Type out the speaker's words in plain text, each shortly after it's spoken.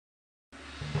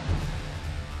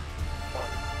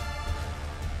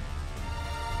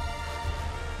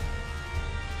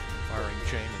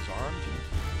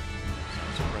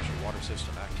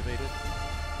system activated.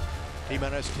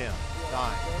 T-minus 10,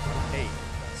 9, 8,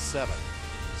 7,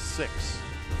 6,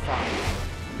 5,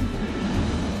 3,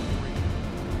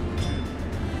 2,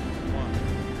 1,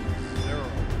 0.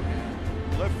 And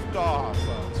liftoff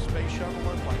of Space Shuttle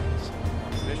Atlantis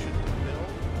on a mission to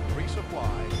build,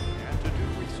 resupply, and to do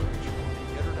research on the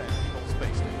International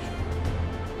Space Station.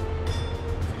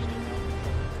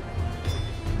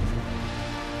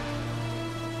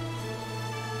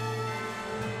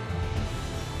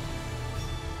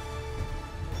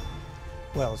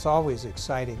 Well, it's always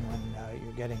exciting when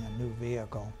you're getting a new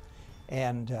vehicle.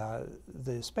 And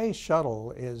the Space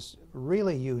Shuttle is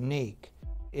really unique.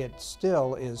 It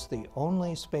still is the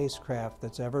only spacecraft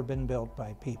that's ever been built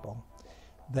by people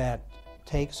that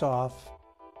takes off,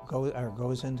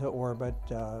 goes into orbit,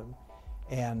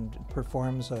 and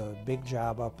performs a big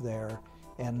job up there,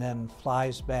 and then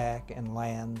flies back and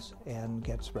lands and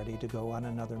gets ready to go on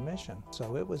another mission.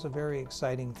 So it was a very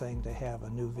exciting thing to have a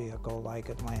new vehicle like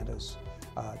Atlantis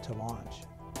to launch.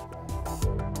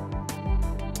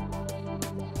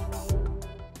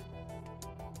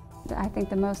 I think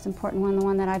the most important one, the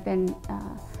one that I've been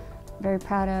very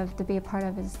proud of to be a part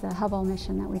of, is the Hubble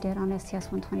mission that we did on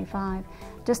STS-125.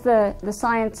 Just the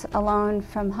science alone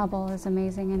from Hubble is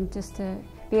amazing, and just to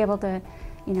be able to,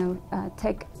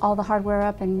 take all the hardware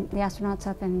up and the astronauts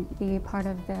up and be a part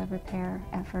of the repair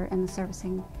effort and the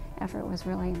servicing effort was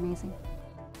really amazing.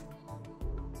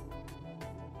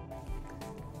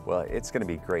 Well, it's going to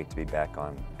be great to be back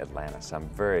on Atlantis. I'm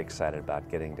very excited about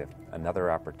getting to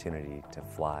another opportunity to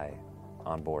fly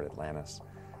on board Atlantis.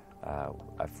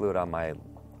 I flew it on my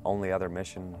only other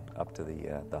mission up to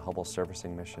the Hubble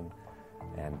servicing mission,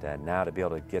 and now to be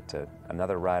able to get to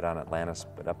another ride on Atlantis,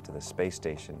 but up to the space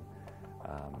station,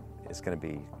 it's going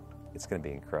to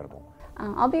be incredible.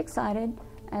 I'll be excited,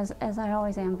 as I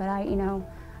always am, but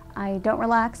I don't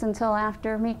relax until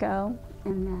after MECO,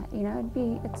 and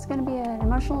it's going to be an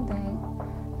emotional day,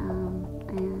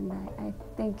 and I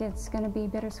think it's going to be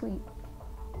bittersweet.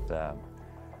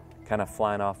 Kind of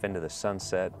flying off into the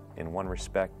sunset in one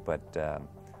respect, but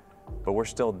we're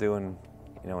still doing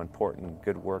important,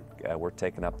 good work. We're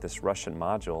taking up this Russian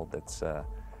module that's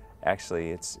actually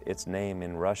its name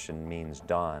in Russian means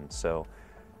dawn. So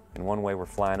in one way we're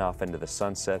flying off into the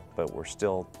sunset, but we're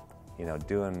still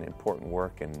doing important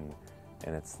work, and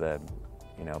it's the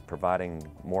providing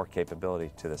more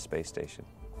capability to the space station.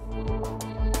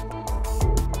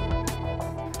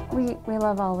 We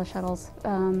love all the shuttles,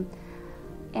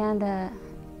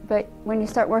 but when you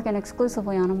start working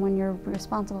exclusively on them, when you're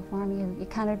responsible for them, you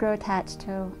kind of grow attached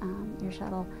to your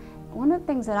shuttle. One of the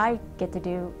things that I get to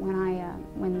do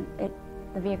when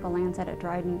the vehicle lands at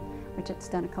Dryden, which it's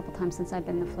done a couple times since I've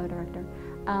been the flow director,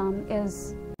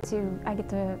 is I get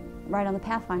to ride on the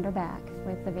Pathfinder back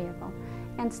with the vehicle.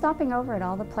 And stopping over at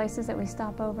all the places that we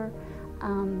stop over,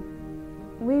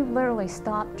 we literally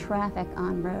stop traffic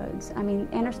on roads. I mean,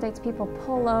 interstates, people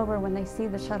pull over when they see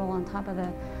the shuttle on top of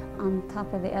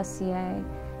the SCA,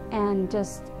 and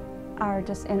are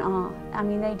just in awe. I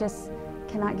mean, they just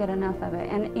cannot get enough of it.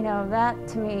 And that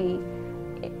to me,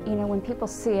 when people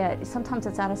see it, sometimes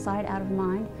it's out of sight, out of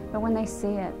mind, but when they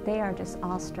see it, they are just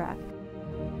awestruck.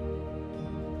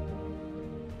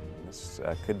 This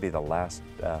could be the last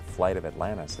flight of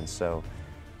Atlantis, and so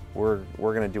we're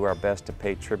going to do our best to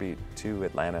pay tribute to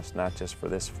Atlantis, not just for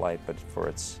this flight, but for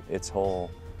its whole,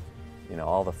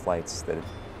 all the flights that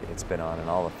it's been on, and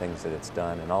all the things that it's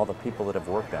done, and all the people that have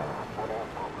worked on it.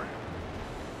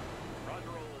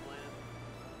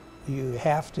 You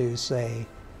have to say,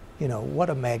 what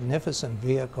a magnificent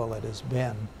vehicle it has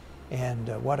been, and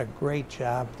what a great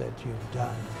job that you've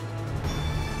done.